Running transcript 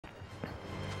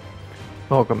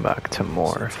Welcome back to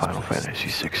more Final Fantasy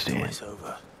 16.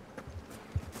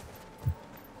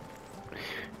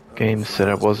 Game said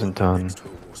I wasn't done.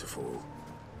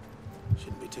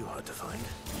 Shouldn't be too hard to find.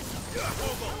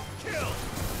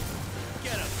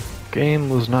 Game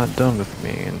was not done with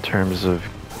me in terms of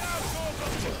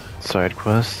side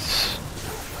quests.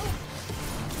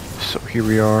 So here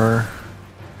we are,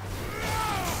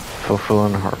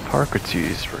 fulfilling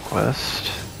Harparkate's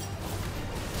request.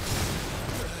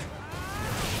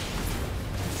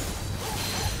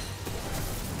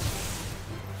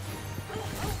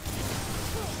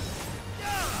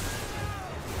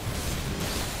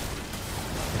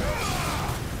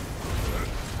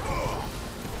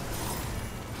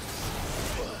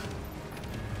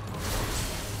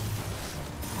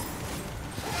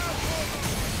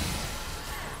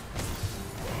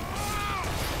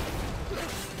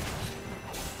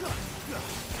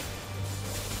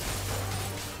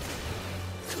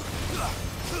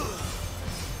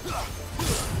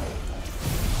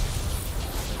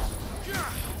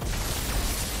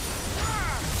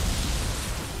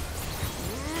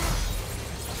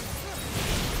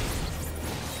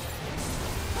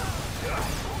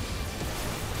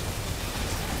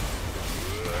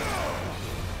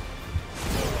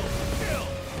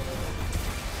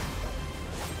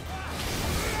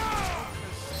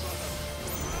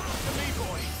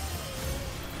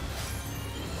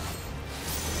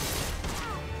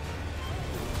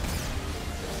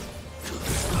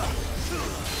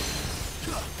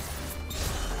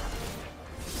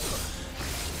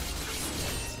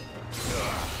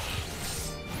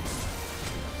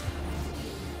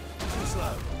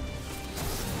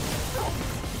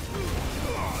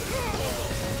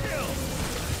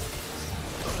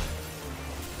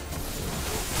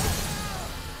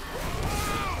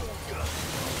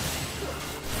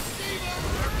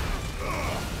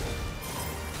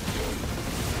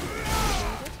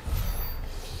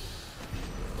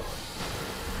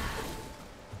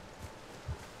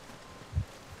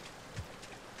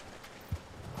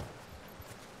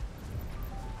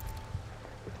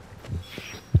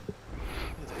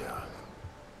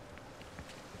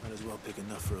 Big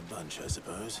enough for a bunch, I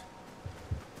suppose.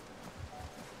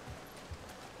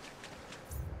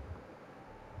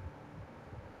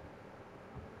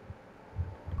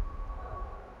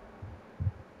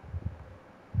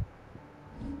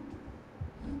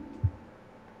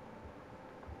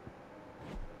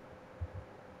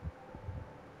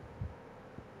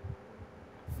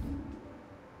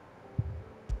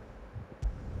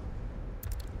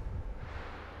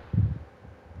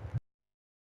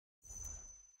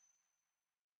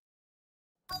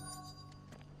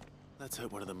 Let's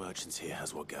hope one of the merchants here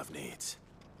has what Gav needs.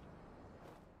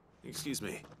 Excuse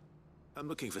me. I'm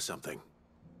looking for something.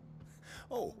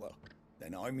 Oh, well,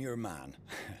 then I'm your man.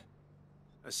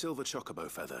 A silver chocobo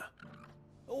feather.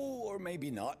 Oh, or maybe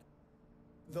not.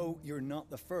 Though you're not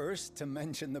the first to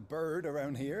mention the bird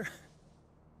around here.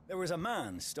 There was a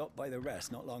man stopped by the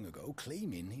rest not long ago,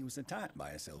 claiming he was attacked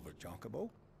by a silver chocobo.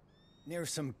 Near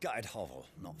some gutted hovel,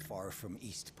 not far from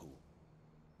Eastpool.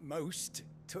 Most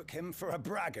took him for a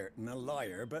braggart and a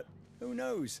liar, but who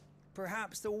knows?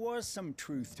 Perhaps there was some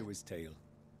truth to his tale.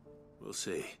 We'll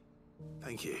see.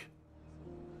 Thank you.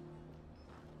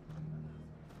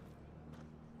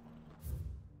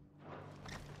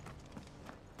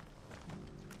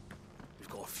 We've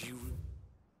got a few.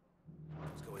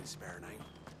 Let's go in spare now.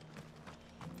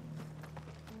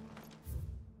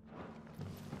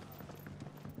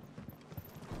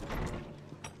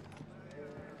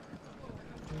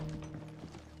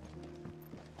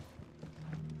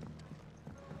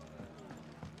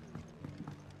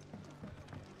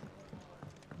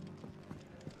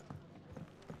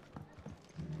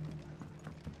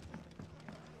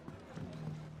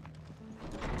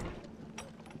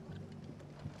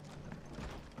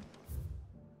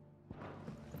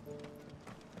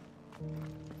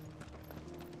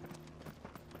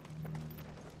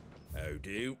 How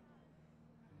do?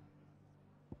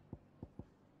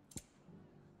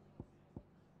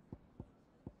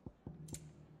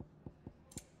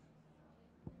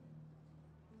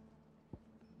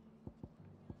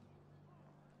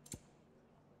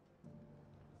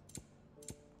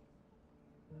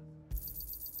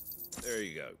 There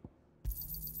you go.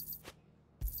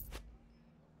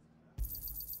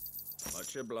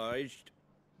 Much obliged.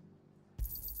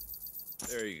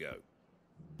 There you go.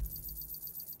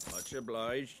 Much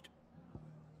obliged.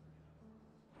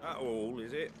 That all,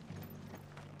 is it?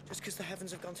 Just because the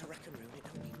heavens have gone to wreck and ruin it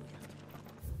don't mean we have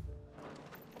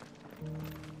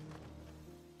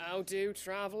to. How do,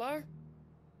 traveller?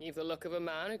 You've the look of a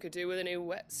man who could do with a new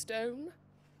whetstone.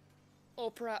 Or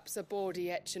perhaps a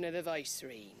bawdy etching of the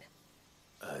Vicerine?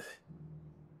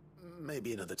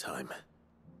 Maybe another time.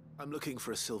 I'm looking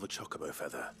for a silver chocobo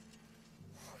feather.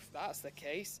 If that's the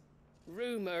case,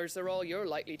 rumours are all you're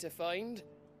likely to find.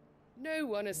 No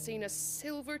one has seen a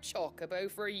silver chocobo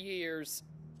for years.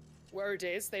 Word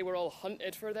is they were all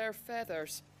hunted for their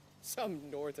feathers.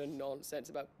 Some northern nonsense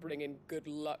about bringing good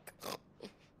luck.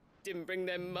 Didn't bring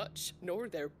them much, nor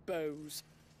their bows.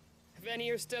 If any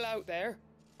are still out there,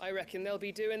 I reckon they'll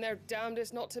be doing their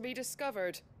damnedest not to be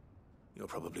discovered. You're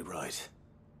probably right.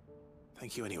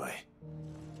 Thank you anyway.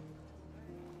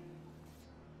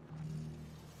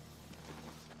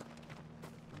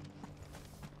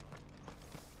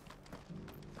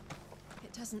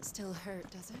 It doesn't still hurt,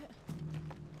 does it?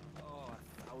 Oh,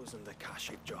 1,000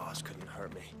 Akashic jaws couldn't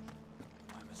hurt me.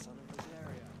 I'm a son of this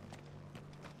area.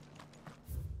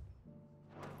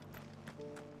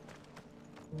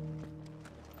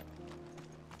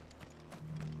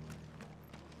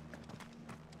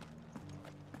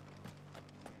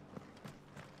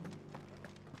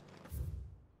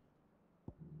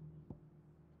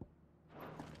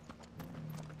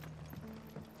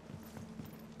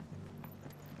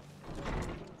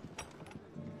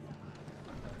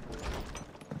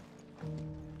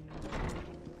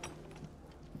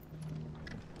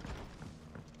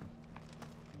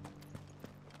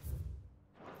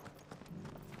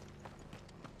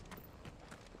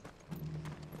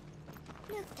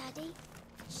 Look, Daddy.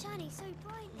 It's shining so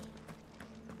brightly.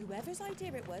 Whoever's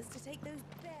idea it was to take those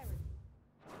berries.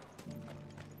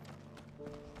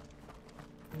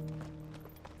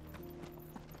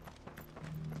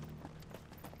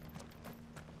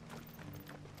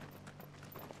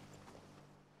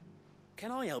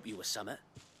 Can I help you with summit?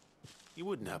 You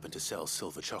wouldn't happen to sell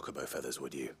silver chocobo feathers,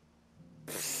 would you?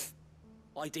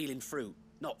 I deal in fruit,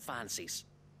 not fancies.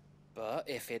 But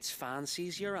if it's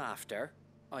fancies you're after,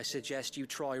 I suggest you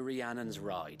try Rhiannon's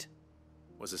ride.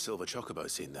 Was a silver chocobo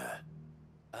seen there?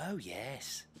 Oh,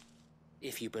 yes.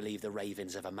 If you believe the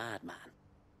ravings of a madman.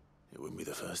 It wouldn't be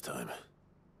the first time.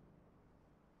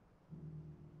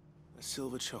 A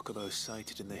silver chocobo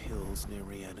sighted in the hills near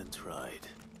Rhiannon's Ride.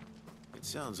 It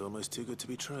sounds almost too good to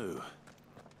be true.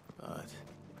 But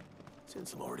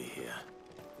since I'm already here...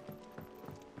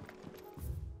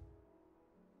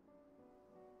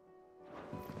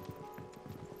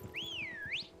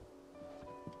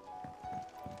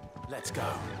 Let's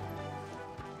go.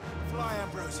 Fly,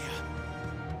 Ambrosia.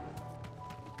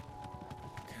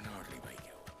 Can hardly wait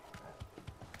you.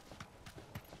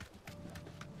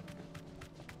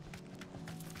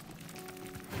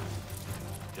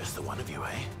 Just the one of you, eh?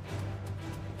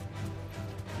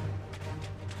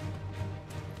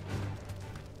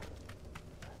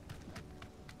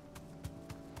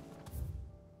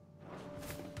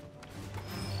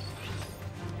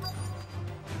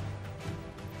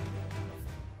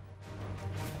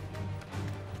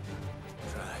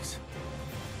 Tracks.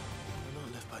 We're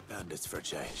not left by bandits for a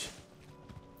change.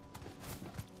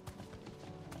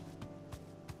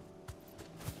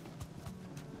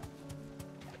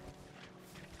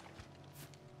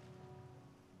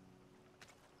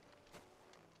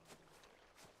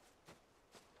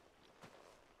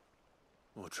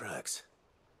 More tracks.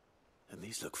 And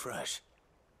these look fresh.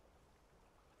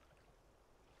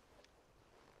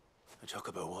 A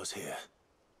chocobo was here.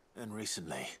 And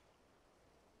recently.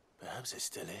 Perhaps it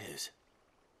still is.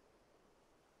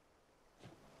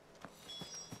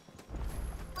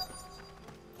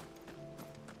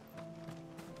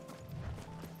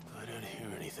 I don't hear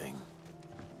anything.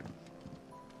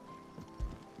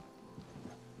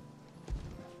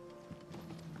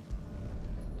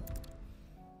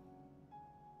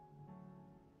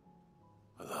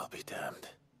 Well, I'll be damned.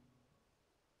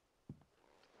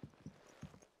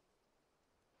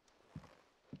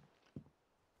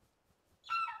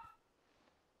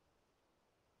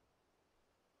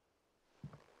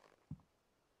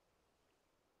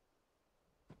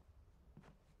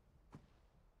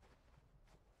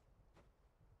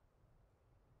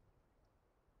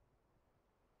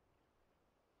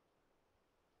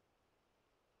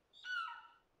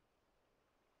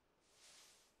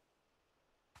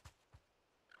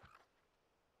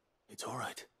 It's all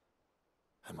right.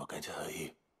 I'm not going to hurt you.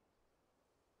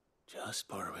 Just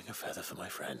borrowing a feather for my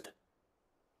friend.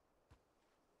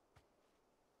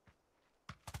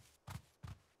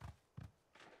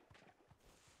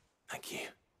 Thank you.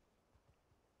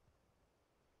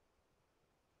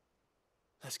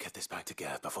 Let's get this back to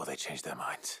Gav before they change their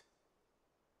minds.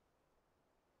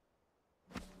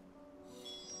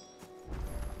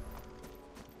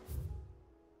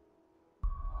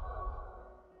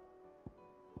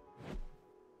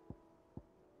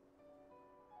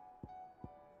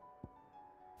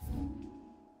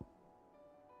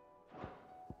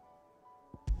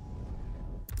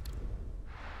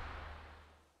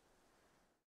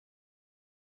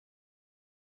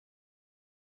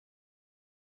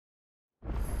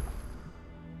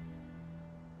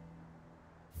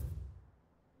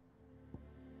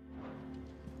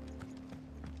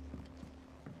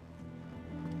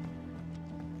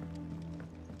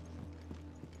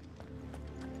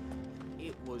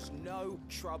 was no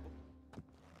trouble.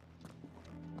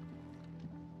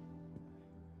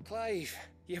 Clive,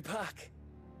 you're back.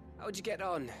 How'd you get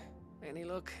on? Any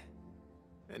luck?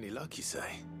 Any luck, you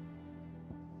say?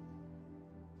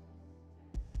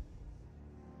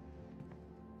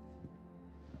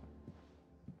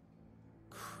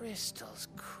 Crystal's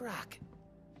crack.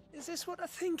 Is this what I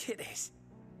think it is?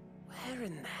 Where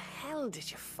in the hell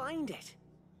did you find it?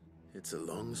 It's a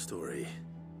long story.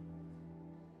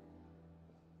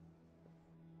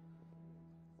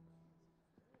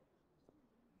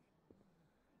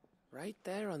 Right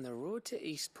there on the road to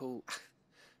Eastpool.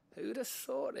 Who'd have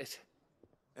thought it?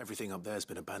 Everything up there's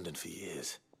been abandoned for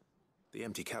years. The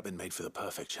empty cabin made for the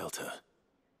perfect shelter.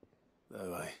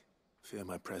 Though I fear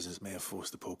my presence may have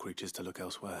forced the poor creatures to look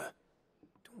elsewhere.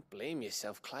 Don't blame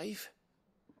yourself, Clive.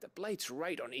 The Blight's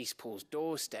right on Eastpool's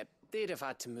doorstep. They'd have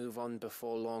had to move on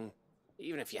before long,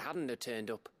 even if you hadn't have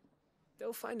turned up.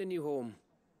 They'll find a new home.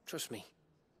 Trust me.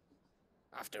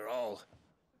 After all,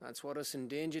 that's what us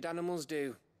endangered animals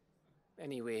do.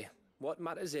 Anyway, what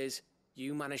matters is,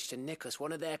 you managed to nick us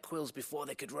one of their quills before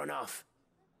they could run off.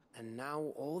 And now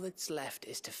all that's left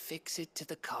is to fix it to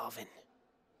the carving.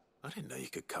 I didn't know you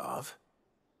could carve.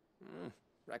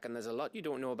 Reckon there's a lot you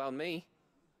don't know about me.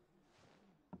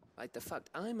 Like the fact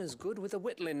I'm as good with a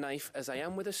whittling knife as I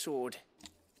am with a sword.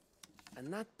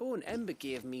 And that bone Ember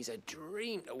gave me's a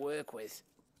dream to work with.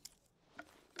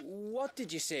 What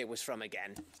did you say it was from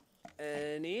again?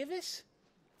 An Avis?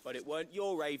 But it weren't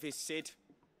your Avis, Sid.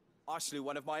 I slew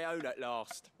one of my own at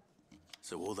last.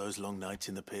 So all those long nights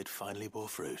in the pit finally bore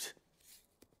fruit.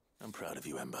 I'm proud of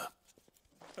you, Ember.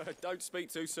 Don't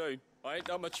speak too soon. I ain't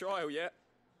done my trial yet.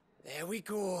 There we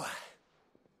go.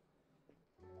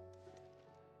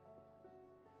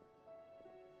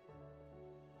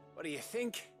 What do you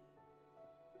think?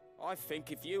 I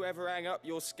think if you ever hang up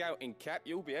your scouting cap,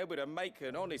 you'll be able to make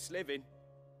an honest living.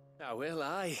 Now will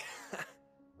I?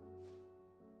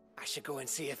 I should go and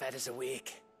see if Ed is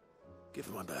awake. Give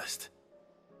it my best.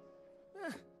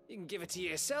 You can give it to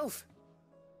yourself.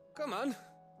 Come on.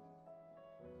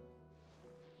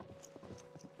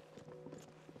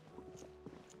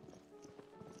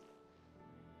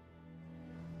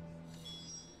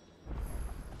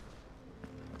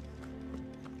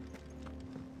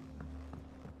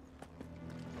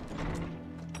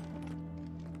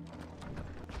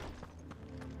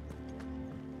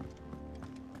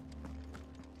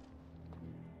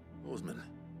 Oarsman,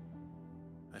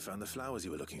 I found the flowers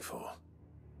you were looking for.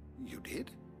 You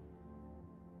did?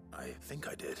 I think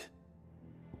I did.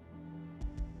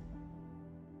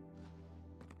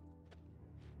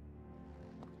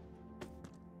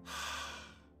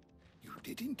 You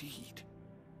did indeed.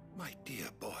 My dear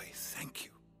boy, thank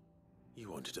you. You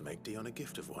wanted to make Dion a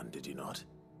gift of one, did you not?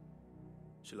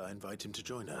 Shall I invite him to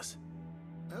join us?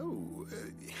 Oh,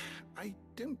 I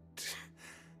don't...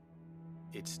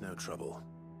 It's no trouble.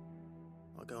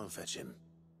 I'll go and fetch him.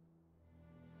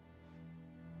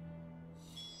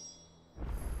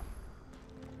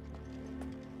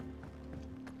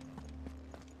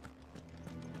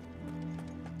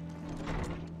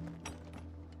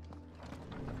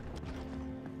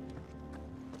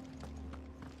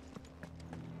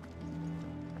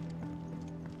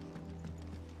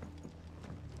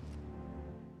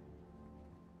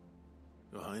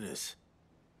 Your Highness,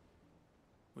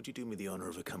 would you do me the honor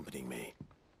of accompanying me?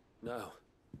 No.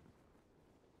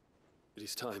 It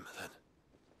is time, then.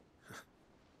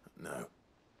 No.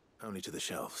 Only to the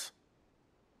shelves.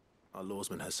 Our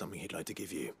lawsman has something he'd like to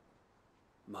give you.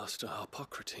 Master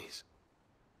Harpocrates.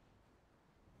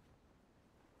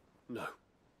 No.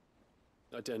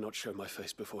 I dare not show my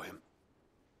face before him.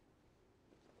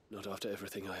 Not after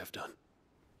everything I have done.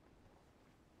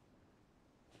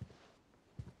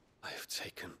 I have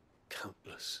taken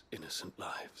countless innocent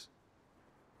lives.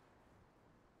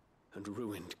 And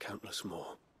ruined countless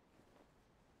more.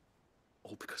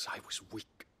 All because I was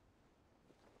weak.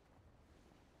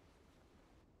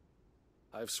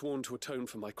 I have sworn to atone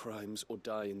for my crimes or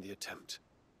die in the attempt.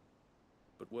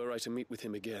 But were I to meet with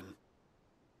him again,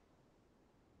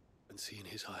 and see in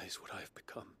his eyes what I have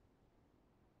become,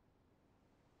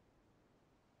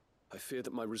 I fear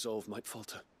that my resolve might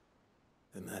falter.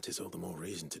 Then that is all the more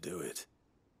reason to do it.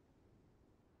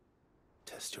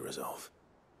 Test your resolve.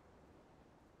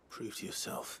 Prove to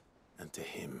yourself, and to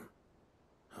him,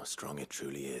 how strong it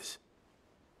truly is.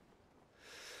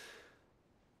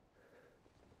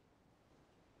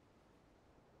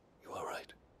 You are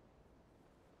right.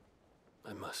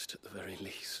 I must, at the very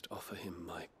least, offer him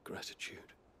my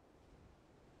gratitude.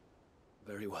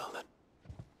 Very well, then.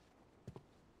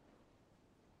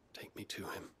 Take me to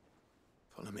him.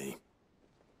 Follow me.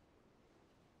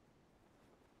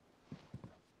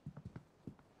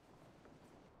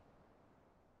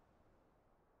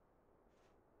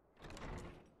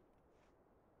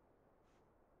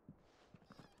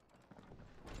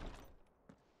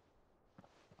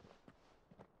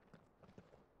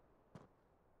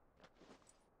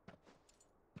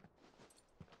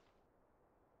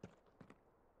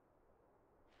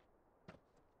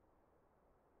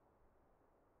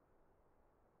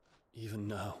 Even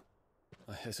now,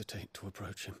 I hesitate to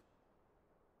approach him.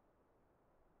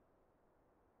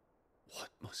 What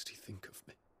must he think of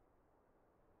me?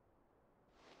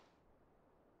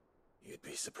 You'd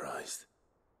be surprised.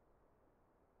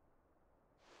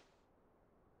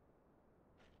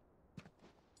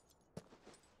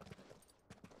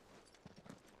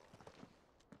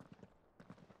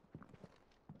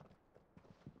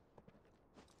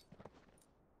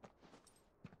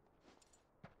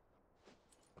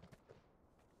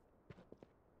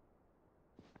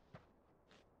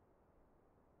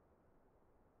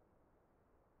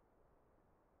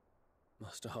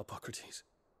 Master Harpocrates,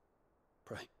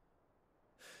 pray,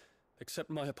 accept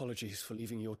my apologies for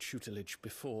leaving your tutelage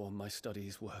before my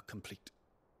studies were complete.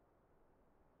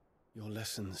 Your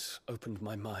lessons opened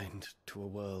my mind to a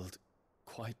world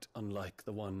quite unlike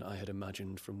the one I had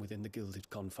imagined from within the gilded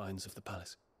confines of the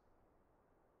palace.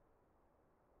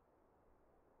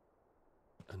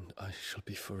 And I shall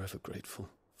be forever grateful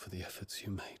for the efforts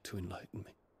you made to enlighten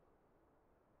me.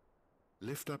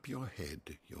 Lift up your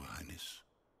head, Your Highness.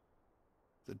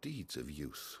 The deeds of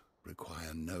youth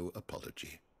require no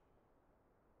apology.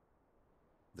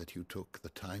 That you took the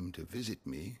time to visit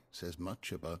me says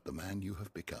much about the man you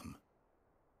have become.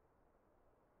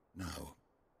 Now,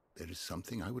 there is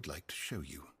something I would like to show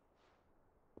you.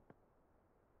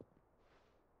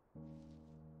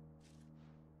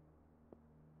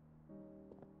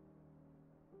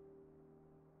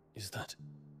 Is that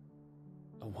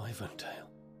a wyvern tail?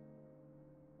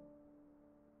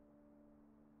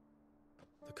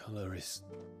 The color is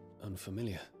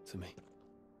unfamiliar to me.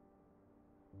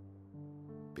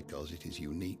 Because it is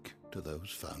unique to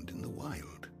those found in the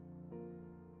wild.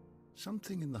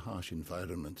 Something in the harsh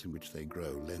environment in which they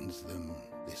grow lends them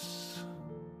this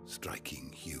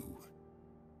striking hue.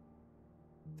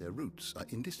 Their roots are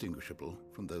indistinguishable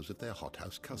from those of their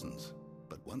hothouse cousins,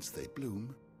 but once they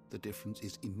bloom, the difference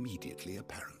is immediately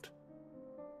apparent.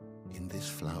 In this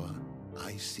flower,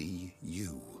 I see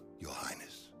you, Your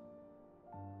Highness.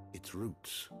 Its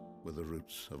roots were the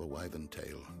roots of a wyvern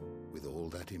tail, with all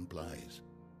that implies.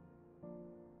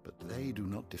 But they do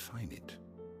not define it,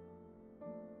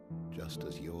 just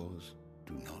as yours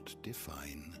do not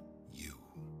define you.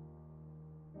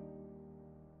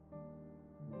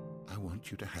 I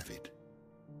want you to have it,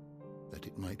 that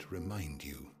it might remind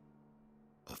you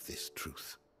of this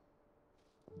truth.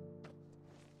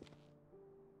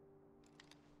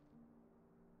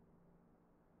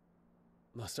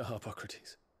 Master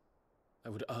Harpocrates, I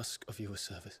would ask of you a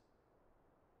service.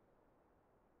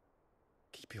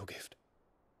 Keep your gift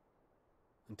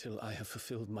until I have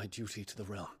fulfilled my duty to the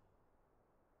realm,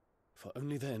 for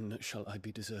only then shall I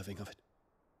be deserving of it.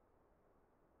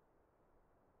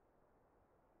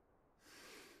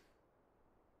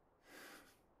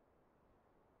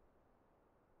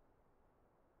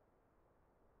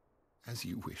 As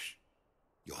you wish,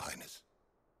 Your Highness.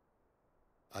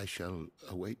 I shall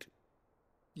await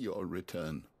your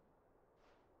return.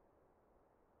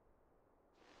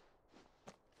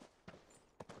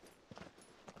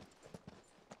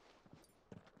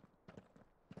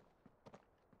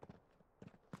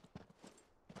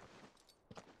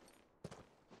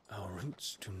 Our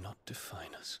roots do not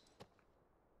define us.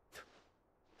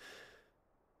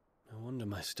 No wonder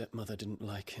my stepmother didn't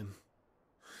like him.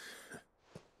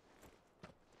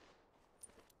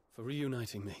 For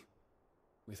reuniting me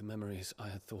with memories I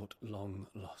had thought long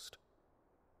lost.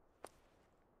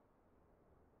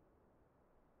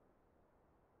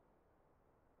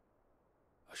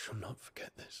 I shall not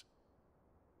forget this.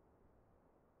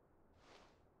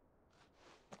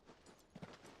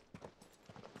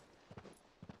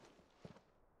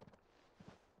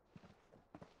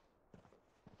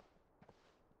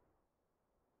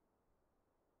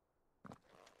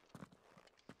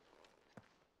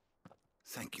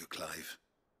 Thank you, Clive.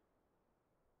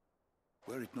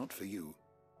 Were it not for you,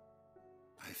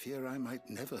 I fear I might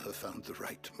never have found the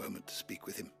right moment to speak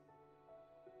with him.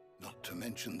 Not to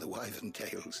mention the wyvern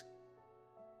tales.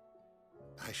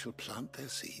 I shall plant their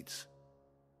seeds,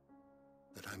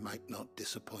 that I might not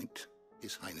disappoint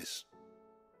His Highness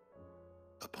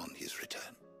upon his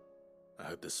return. I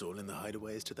hope the soil in the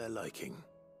hideaway is to their liking.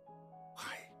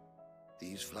 Why,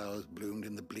 these flowers bloomed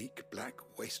in the bleak, black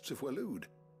wastes of Waloed.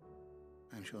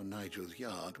 I'm sure Nigel's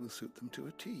yard will suit them to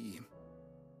a T.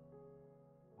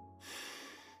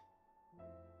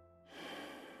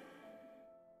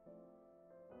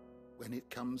 When it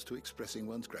comes to expressing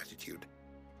one's gratitude,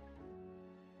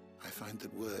 I find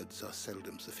that words are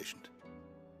seldom sufficient.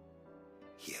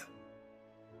 Here.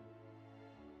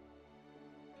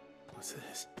 What's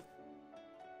this?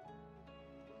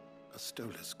 A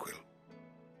stolas quill.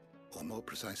 or more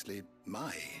precisely,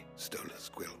 my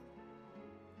stolas quill.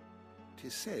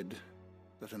 'Tis said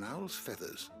that an owl's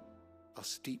feathers are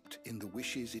steeped in the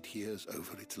wishes it hears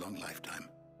over its long lifetime.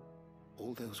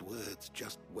 All those words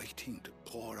just waiting to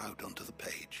pour out onto the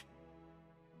page.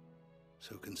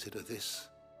 So consider this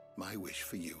my wish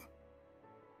for you.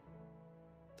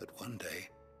 That one day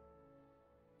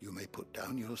you may put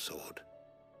down your sword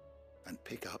and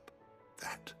pick up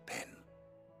that pen.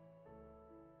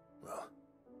 Well,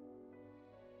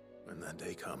 when that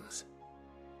day comes,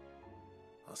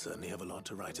 I'll certainly have a lot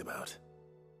to write about.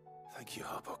 Thank you,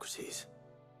 Harpocrates.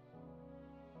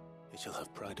 It shall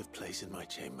have pride of place in my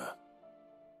chamber.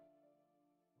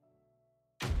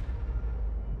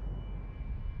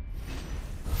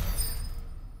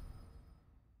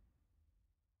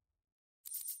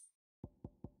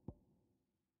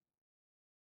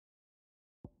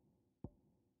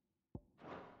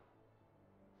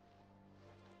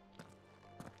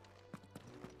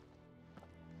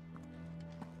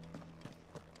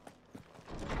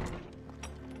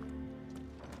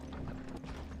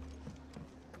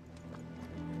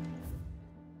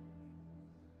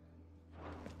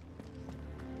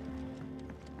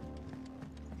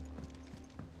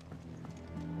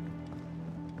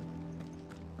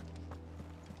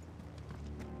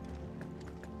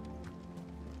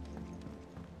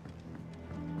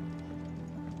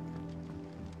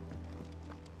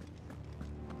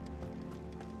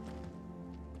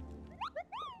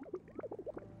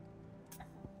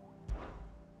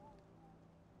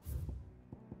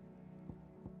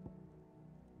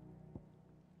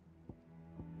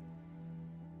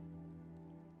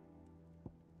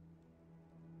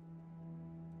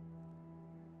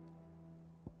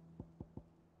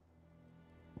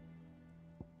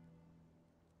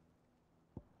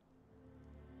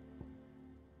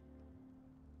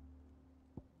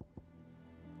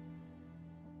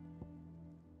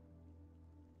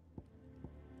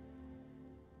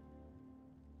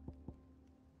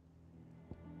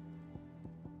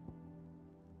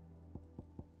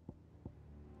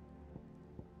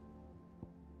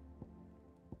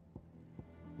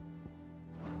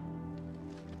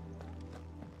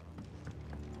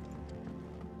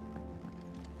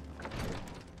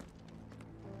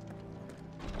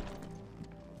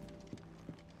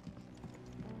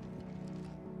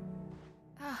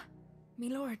 Me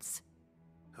lords.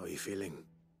 How are you feeling?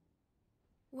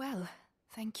 Well,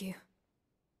 thank you.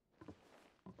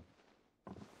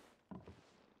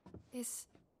 Is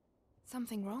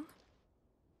something wrong?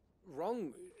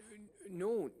 Wrong?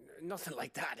 No, nothing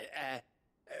like that.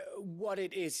 What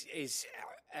it is...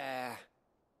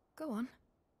 Go on,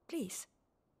 please.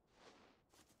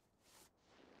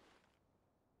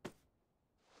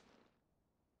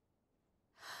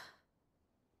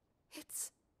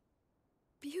 It's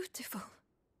beautiful.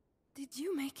 Did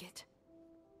you make it?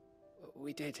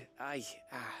 We did, aye.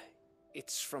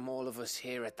 It's from all of us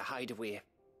here at the Hideaway.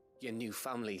 Your new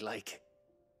family, like.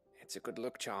 It's a good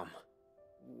luck charm.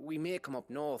 We may come up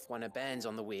north when a band's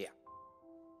on the way.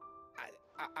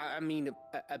 I mean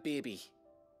a baby.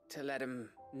 To let him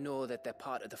know that they're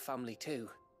part of the family too.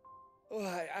 Oh,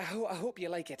 I hope you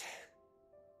like it.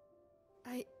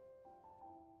 I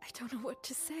don't know what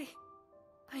to say.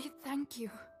 I thank you,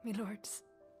 my lords,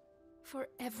 for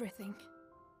everything.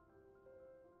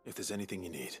 If there's anything you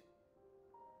need,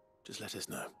 just let us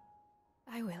know.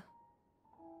 I will.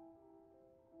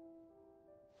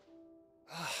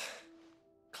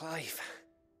 Clive,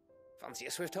 fancy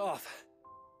a swift off?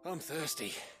 I'm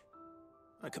thirsty.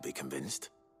 I could be convinced.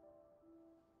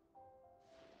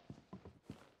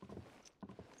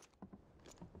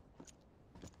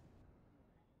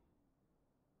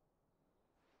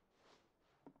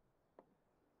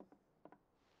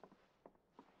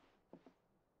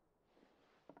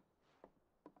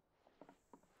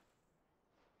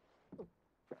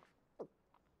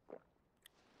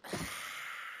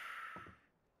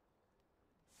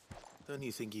 Don't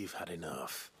you think you've had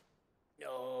enough?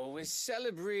 No, we're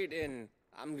celebrating.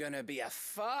 I'm gonna be a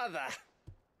father.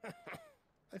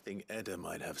 I think Edda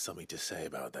might have something to say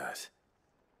about that.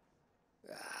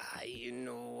 You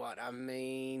know what I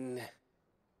mean.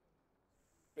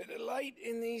 Bit of light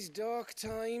in these dark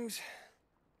times.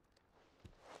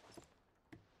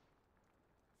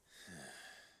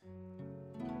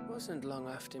 Wasn't long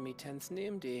after me 10th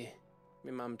name day,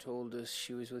 my mum told us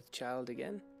she was with child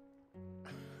again.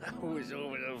 I was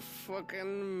over the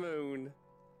fucking moon.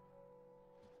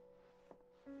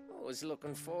 I was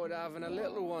looking forward to having a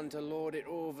little one to lord it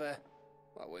over,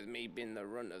 what with me being the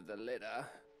runt of the litter.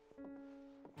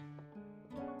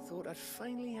 Thought I'd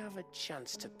finally have a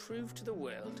chance to prove to the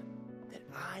world that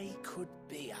I could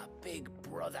be a big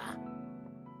brother.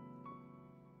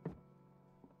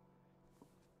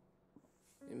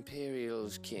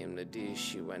 Imperials came the day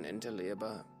she went into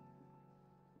labour.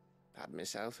 Had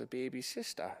myself a baby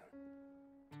sister.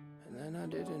 And then I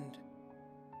didn't.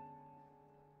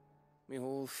 Me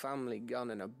whole family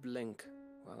gone in a blink,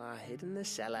 while I hid in the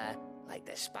cellar like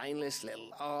the spineless little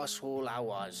arsehole I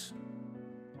was.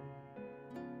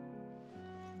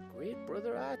 Great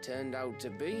brother I turned out to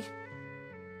be.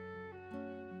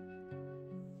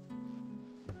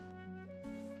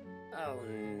 I'll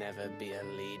never be a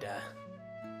leader.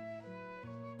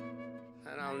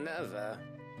 And I'll never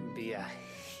be a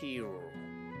hero.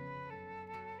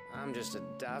 I'm just a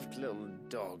daft little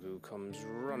dog who comes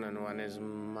running when his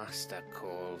master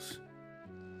calls.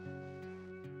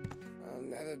 I'll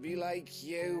never be like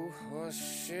you, or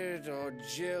Sid, or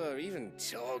Jill, or even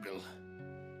Torgal.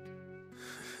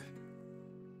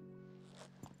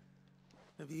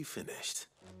 Have you finished?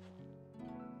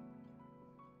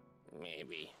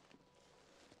 Maybe.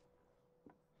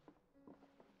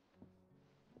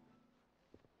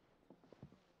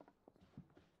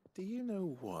 Do you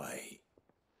know why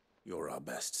you're our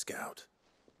best scout?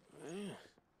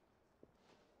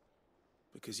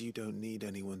 Because you don't need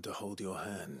anyone to hold your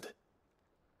hand.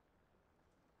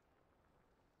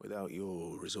 Without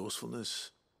your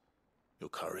resourcefulness, your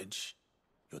courage,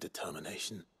 your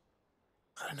determination,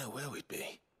 I don't know where we'd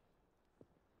be.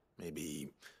 Maybe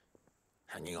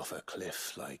hanging off a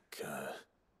cliff like,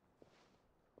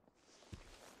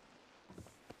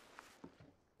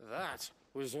 That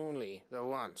was only the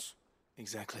once.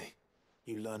 Exactly.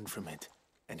 You learned from it.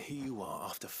 And here you are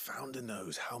after Founder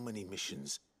knows how many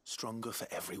missions, stronger for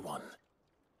everyone.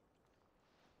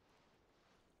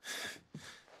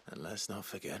 And let's not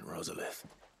forget Rosalith.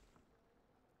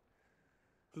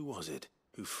 Who was it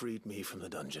who freed me from the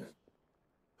dungeon?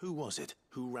 Who was it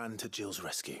who ran to Jill's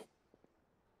rescue?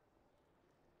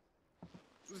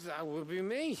 That would be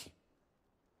me.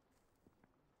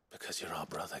 Because you're our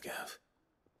brother, Gav.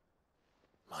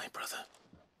 My brother.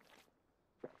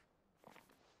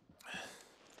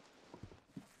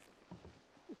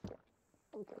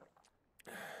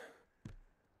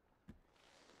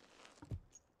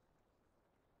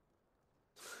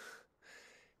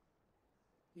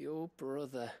 Your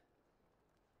brother.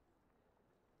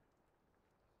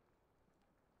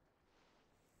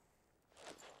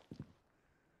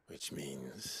 Which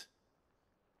means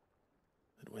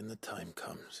that when the time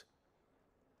comes,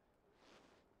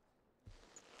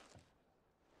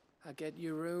 I get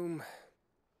your room.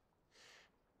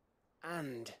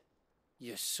 And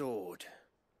your sword.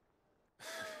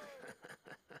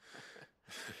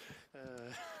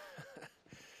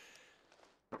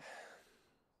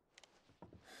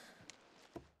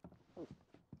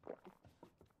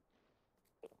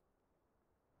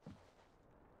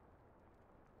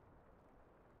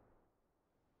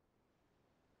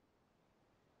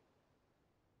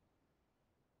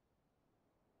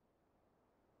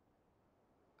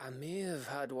 I may have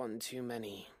had one too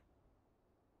many.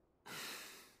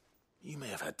 you may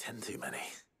have had 10 too many.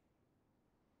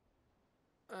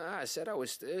 I said I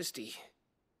was thirsty.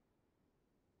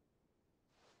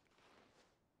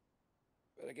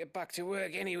 Better get back to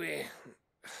work anyway,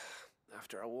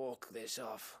 after I walk this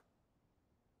off.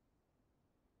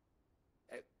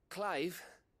 Clive?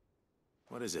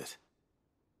 What is it?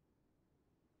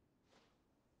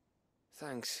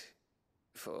 Thanks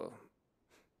for,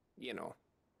 you know.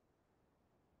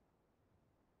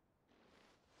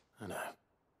 I know.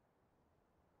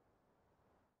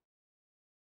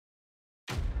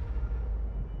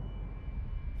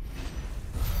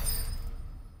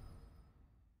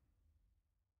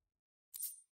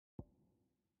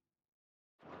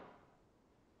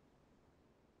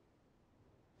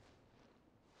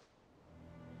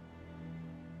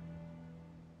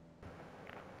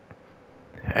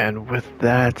 And with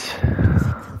that,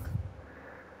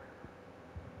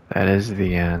 that is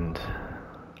the end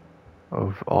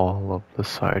of all of the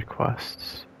side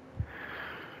quests.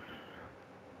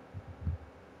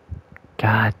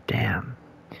 God damn.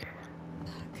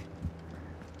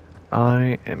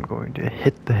 I am going to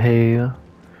hit the hay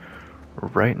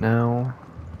right now.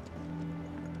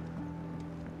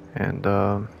 And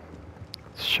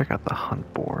let's check out the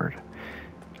hunt board.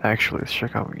 Actually, let's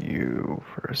check out you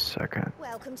for a second.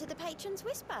 Welcome to the Patron's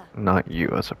Whisper. Not you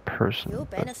as a person. Your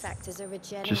benefactors are a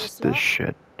generous Just lot. this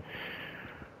shit.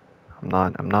 I'm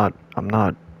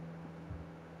not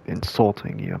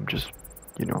insulting you. I'm just,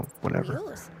 you know, whatever.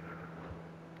 Yours.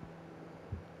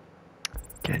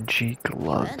 Genji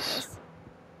gloves.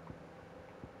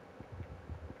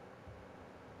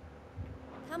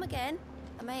 Come again.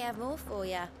 I may have more for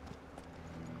you.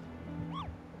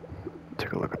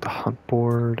 Take a look at the hunt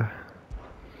board.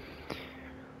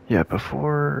 Yeah,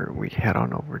 before we head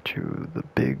on over to the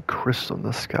big crystal in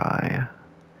the sky,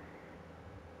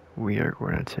 we are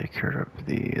going to take care of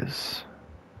these.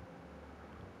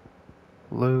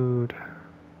 Load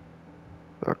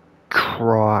the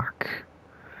croc.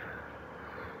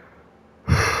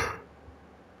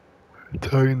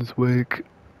 Titan's Wake.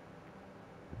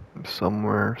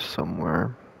 Somewhere.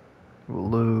 We'll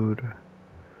load.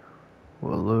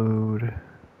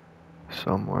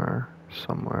 Somewhere.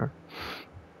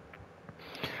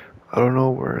 I don't know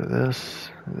where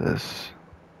this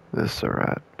are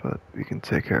at, but we can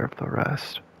take care of the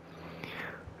rest.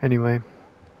 Anyway,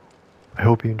 I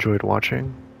hope you enjoyed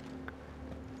watching,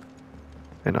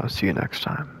 and I'll see you next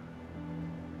time.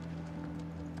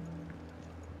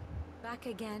 Back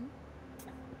again?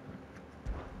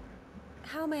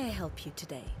 How may I help you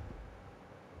today?